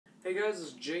Hey guys,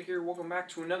 it's Jake here. Welcome back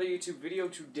to another YouTube video.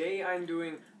 Today I'm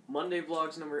doing Monday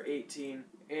Vlogs number 18,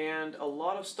 and a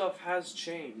lot of stuff has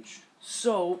changed.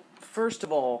 So, first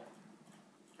of all,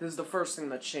 this is the first thing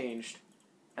that changed,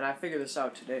 and I figured this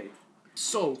out today.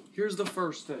 So, here's the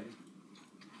first thing.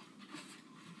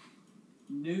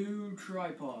 New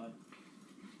tripod.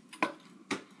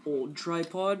 Old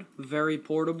tripod, very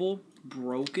portable,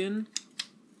 broken.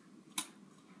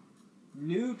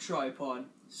 New tripod,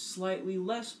 slightly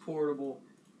less portable,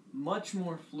 much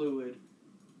more fluid,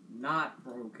 not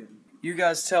broken. You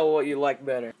guys tell what you like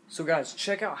better. So guys,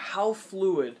 check out how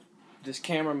fluid this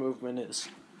camera movement is.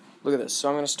 Look at this. So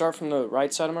I'm going to start from the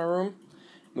right side of my room,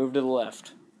 move to the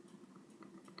left.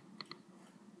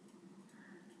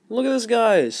 Look at this,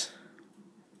 guys.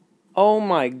 Oh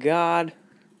my god.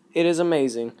 It is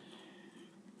amazing.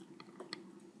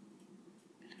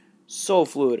 So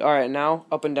fluid. Alright, now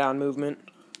up and down movement.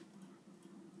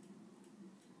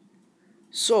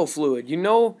 So fluid. You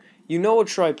know a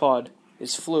tripod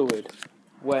is fluid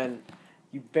when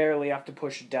you barely have to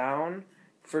push down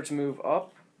for it to move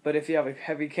up. But if you have a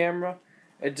heavy camera,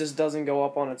 it just doesn't go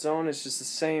up on its own. It's just the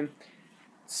same.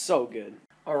 It's so good.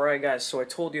 Alright guys, so I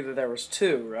told you that there was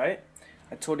two, right?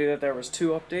 I told you that there was two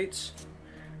updates.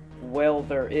 Well,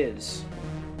 there is.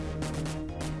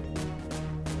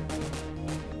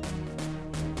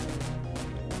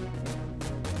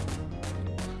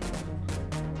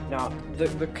 Now,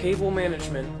 the cable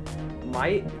management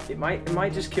might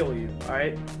just kill you,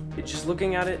 alright? Just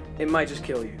looking at it, it might just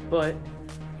kill you. But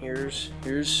here's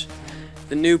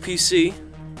the new PC.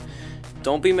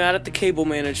 Don't be mad at the cable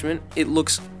management. It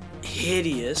looks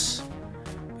hideous.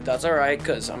 But that's alright,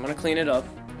 because I'm gonna clean it up.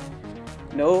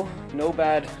 No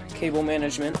bad cable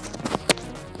management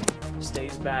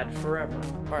stays bad forever.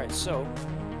 Alright, so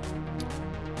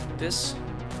this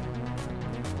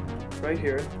right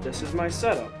here, this is my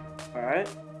setup. Alright?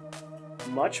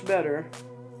 Much better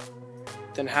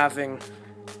than having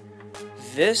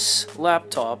this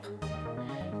laptop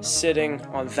sitting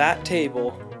on that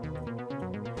table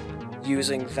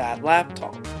using that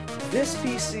laptop. This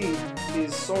PC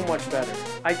is so much better.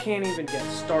 I can't even get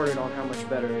started on how much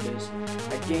better it is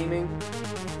at gaming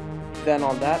than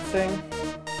on that thing.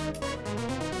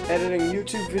 Editing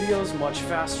YouTube videos much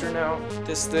faster now.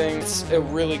 This thing's a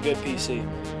really good PC.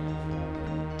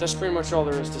 That's pretty much all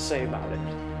there is to say about it.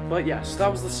 But yes,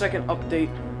 that was the second update.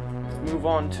 Let's move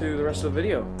on to the rest of the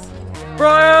video.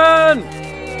 Brian!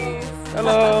 Hey.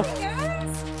 Hello!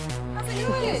 How's it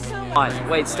going? Fine.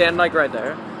 Wait, stand like right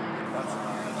there.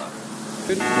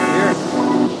 Good. Right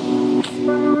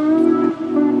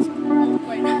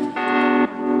here.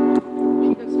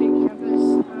 Chico State campus.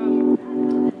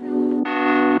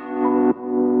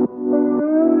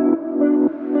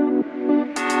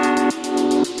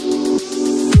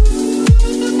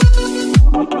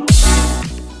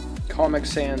 Comic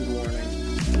Sans warning.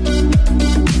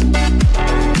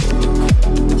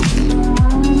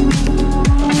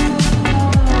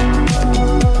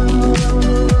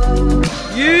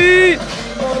 Yeet!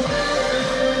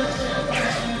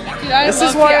 Dude,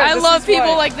 I love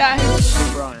people like that.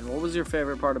 Hey Brian, what was your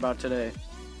favorite part about today?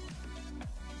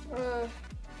 The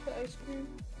ice cream.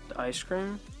 The ice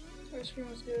cream? The ice cream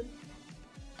was good.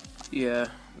 Yeah,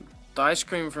 the ice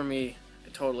cream for me,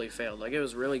 it totally failed. Like, it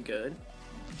was really good,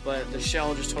 but the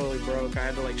shell just totally broke. I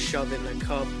had to like shove it in a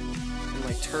cup and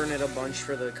like turn it a bunch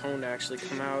for the cone to actually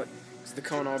come out, because the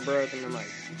cone all broke, and then like,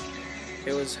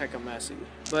 it was hecka messy.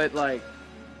 But like,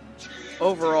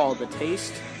 overall, the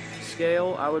taste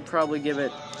scale, I would probably give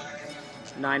it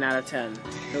 9 out of 10.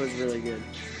 It was really good.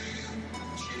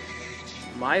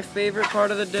 My favorite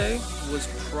part of the day was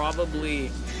probably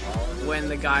when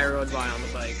the guy rode by on the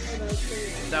bike.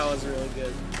 That was really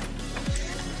good.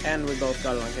 And we both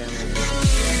got it on camera.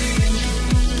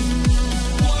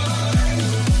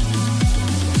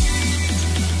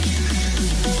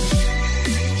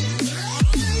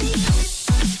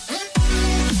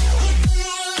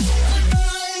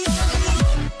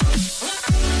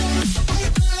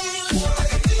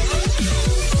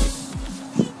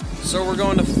 So we're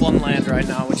going to Funland right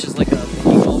now, which is like a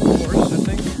mini golf course, I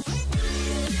think.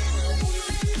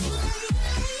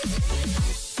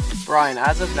 Brian,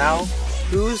 as of now,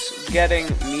 who's getting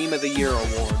Meme of the Year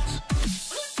awards?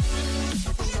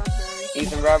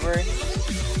 Ethan Bradbury?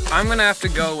 I'm gonna have to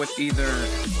go with either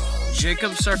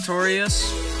Jacob Sartorius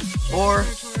or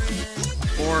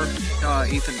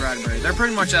Ethan Bradbury. They're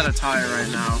pretty much at a tie right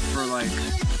now for like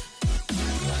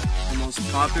the most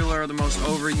popular, the most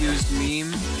overused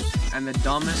meme, and the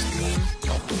dumbest meme.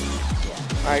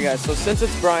 Alright guys, so since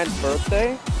it's Brian's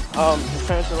birthday, his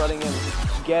parents are letting him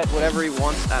get whatever he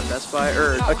wants at Best Buy,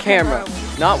 or Not a camera.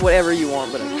 Not whatever you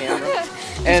want, but a camera.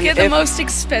 And get the most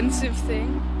expensive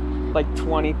thing. Like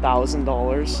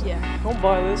 $20,000. Yeah. Don't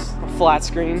buy this. A flat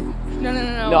screen. No.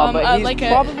 No, but he's like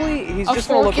he's just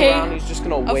gonna look around. He's just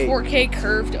gonna wait. A 4K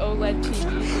curved OLED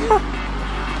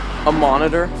TV. A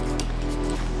monitor.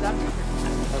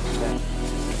 Okay.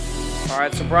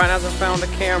 Alright, so Brian hasn't found a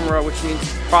camera, which means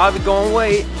he's probably gonna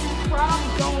wait.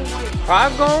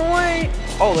 Probably gonna wait.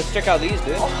 Oh, let's check out these,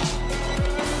 dude.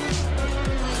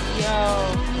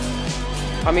 Yo.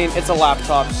 I mean, it's a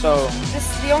laptop, so.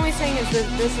 The only thing is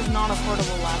that this is not a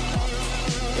portable laptop.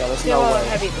 Yeah, there's Feel no how way.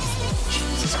 heavy this thing is.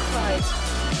 Jesus Christ.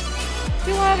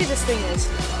 Feel how heavy this thing is.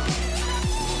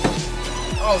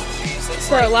 Oh, jeez. It's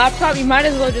For a laptop, you might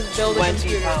as well just build a 20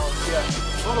 computer. pounds, yeah.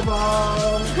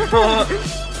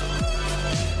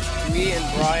 Me and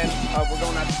Brian, we're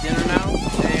going out to dinner now,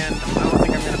 and I don't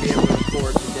think I'm going to be able to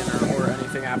record the dinner or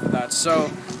anything after that.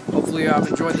 So, hopefully you have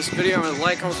enjoyed this video. I'm going to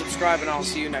like, comment, subscribe, and I'll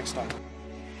see you next time.